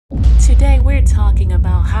Today we're talking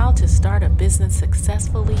about how to start a business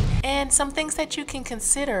successfully and some things that you can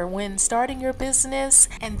consider when starting your business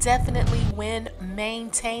and definitely when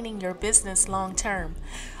maintaining your business long term.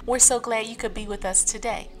 We're so glad you could be with us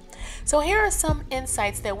today. So here are some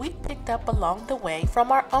insights that we've picked up along the way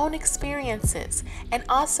from our own experiences and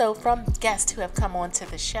also from guests who have come onto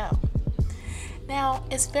the show. Now,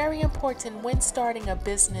 it's very important when starting a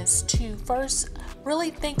business to first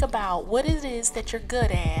really think about what it is that you're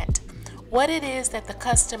good at, what it is that the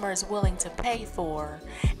customer is willing to pay for,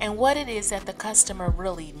 and what it is that the customer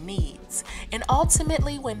really needs. And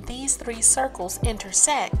ultimately, when these three circles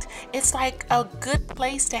intersect, it's like a good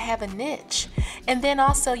place to have a niche. And then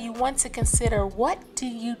also you want to consider, what do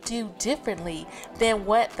you do differently than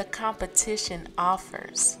what the competition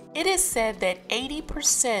offers? It is said that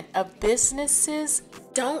 80% of businesses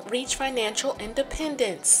don't reach financial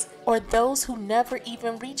independence, or those who never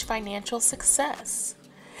even reach financial success.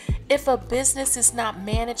 If a business is not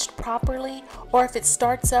managed properly, or if it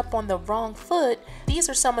starts up on the wrong foot, these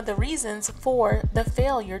are some of the reasons for the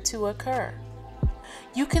failure to occur.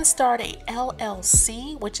 You can start a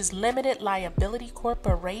LLC, which is Limited Liability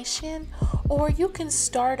Corporation, or you can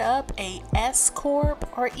start up a S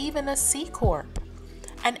Corp or even a C Corp.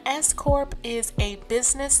 An S Corp is a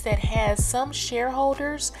business that has some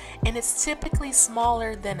shareholders and it's typically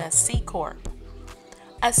smaller than a C Corp.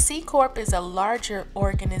 A C Corp is a larger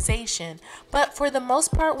organization, but for the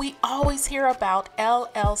most part, we always hear about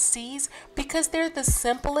LLCs because they're the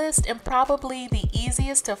simplest and probably the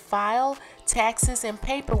easiest to file taxes and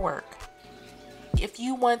paperwork. If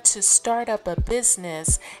you want to start up a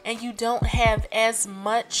business and you don't have as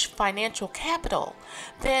much financial capital,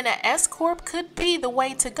 then an S Corp could be the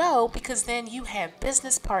way to go, because then you have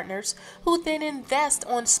business partners who then invest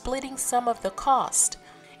on splitting some of the cost.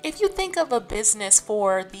 If you think of a business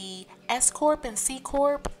for the S Corp and C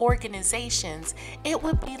Corp organizations, it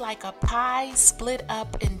would be like a pie split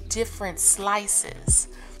up in different slices.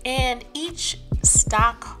 And each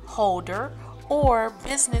stockholder or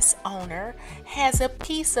business owner has a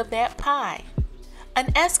piece of that pie.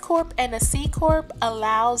 An S Corp and a C Corp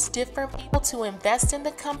allows different people to invest in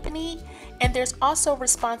the company, and there's also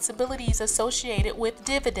responsibilities associated with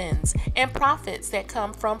dividends and profits that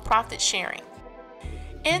come from profit sharing.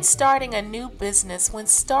 In starting a new business, when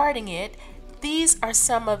starting it, these are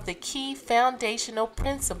some of the key foundational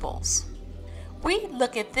principles. We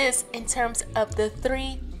look at this in terms of the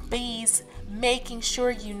 3 B's, making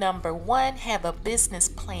sure you, number 1, have a business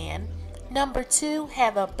plan, number 2,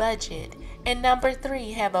 have a budget, and number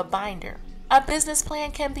 3, have a binder. A business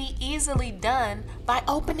plan can be easily done by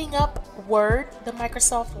opening up Word, the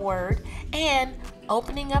Microsoft Word, and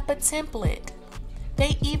opening up a template.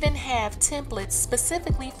 They even have templates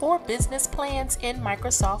specifically for business plans in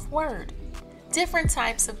Microsoft Word. Different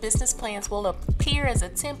types of business plans will appear as a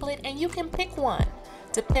template, and you can pick one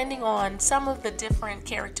depending on some of the different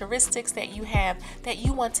characteristics that you have that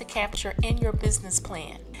you want to capture in your business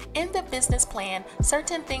plan. In the business plan,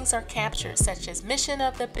 certain things are captured, such as mission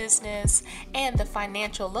of the business and the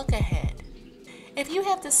financial look ahead. If you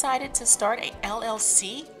have decided to start a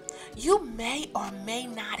LLC, you may or may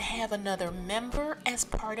not have another member as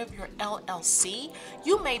part of your LLC.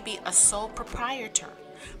 You may be a sole proprietor.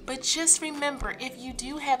 But just remember, if you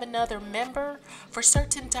do have another member, for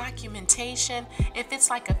certain documentation, if it's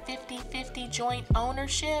like a 50-50 joint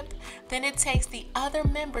ownership, then it takes the other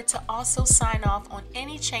member to also sign off on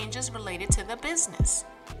any changes related to the business.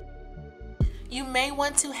 You may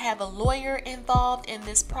want to have a lawyer involved in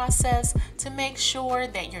this process to make sure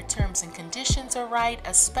that your terms and conditions are right,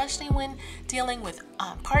 especially when dealing with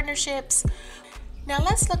partnerships. Now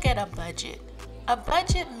let's look at a budget. A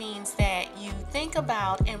budget means that you think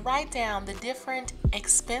about and write down the different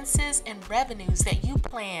expenses and revenues that you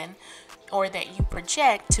plan or that you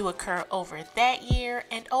project to occur over that year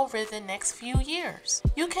and over the next few years.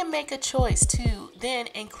 You can make a choice to then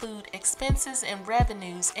include expenses and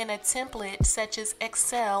revenues in a template such as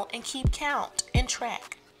Excel and keep count and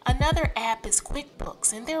track. Another app is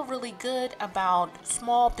QuickBooks, and they're really good about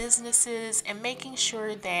small businesses and making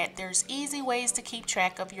sure that there's easy ways to keep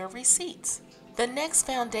track of your receipts. The next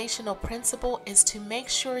foundational principle is to make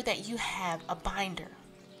sure that you have a binder.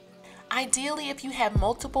 Ideally, if you have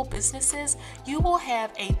multiple businesses, you will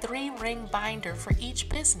have a 3-ring binder for each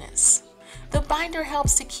business. The binder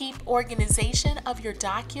helps to keep organization of your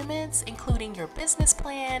documents, including your business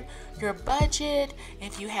plan, your budget,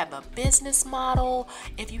 if you have a business model,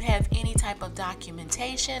 if you have any type of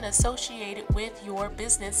documentation associated with your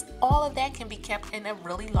business. All of that can be kept in a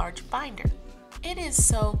really large binder. It is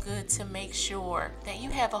so good to make sure that you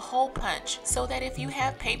have a hole punch so that if you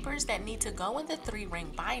have papers that need to go in the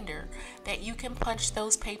 3-ring binder, that you can punch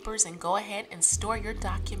those papers and go ahead and store your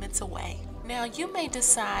documents away. Now, you may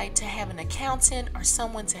decide to have an accountant or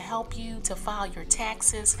someone to help you to file your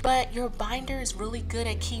taxes, but your binder is really good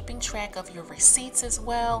at keeping track of your receipts as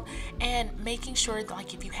well, and making sure,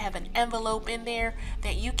 like if you have an envelope in there,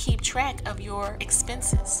 that you keep track of your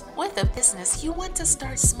expenses. With a business, you want to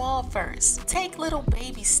start small first. Take little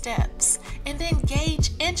baby steps and then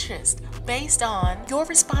gauge interest based on your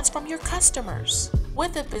response from your customers.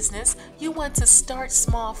 With a business, you want to start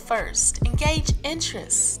small first. Engage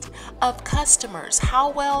interest of customers. How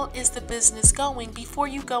well is the business going before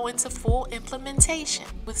you go into full implementation?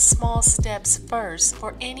 With small steps first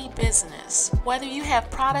for any business. Whether you have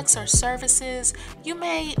products or services, you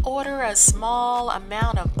may order a small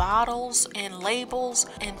amount of bottles and labels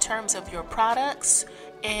in terms of your products,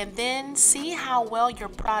 and then see how well your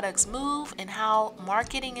products move and how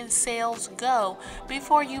marketing and sales go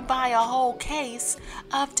before you buy a whole case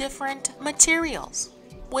of different materials.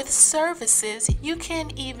 With services, you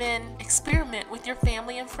can even experiment with your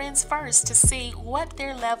family and friends first to see what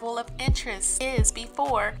their level of interest is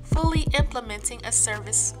before fully implementing a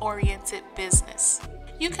service-oriented business.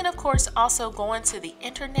 You can of course also go into the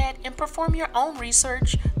internet and perform your own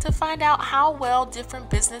research to find out how well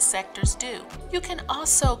different business sectors do. You can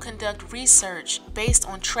also conduct research based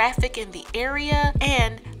on traffic in the area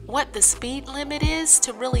and what the speed limit is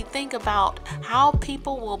to really think about how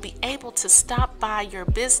people will be able to stop by your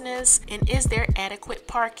business and is there adequate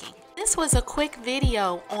parking. This was a quick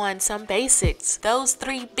video on some basics, those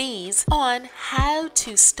 3 B's, on how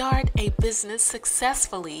to start a business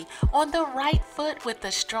successfully on the right foot with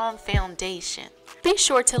a strong foundation. Be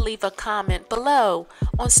sure to leave a comment below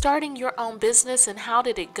on starting your own business and how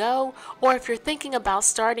did it go, or if you're thinking about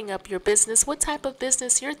starting up your business, what type of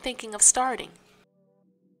business you're thinking of starting.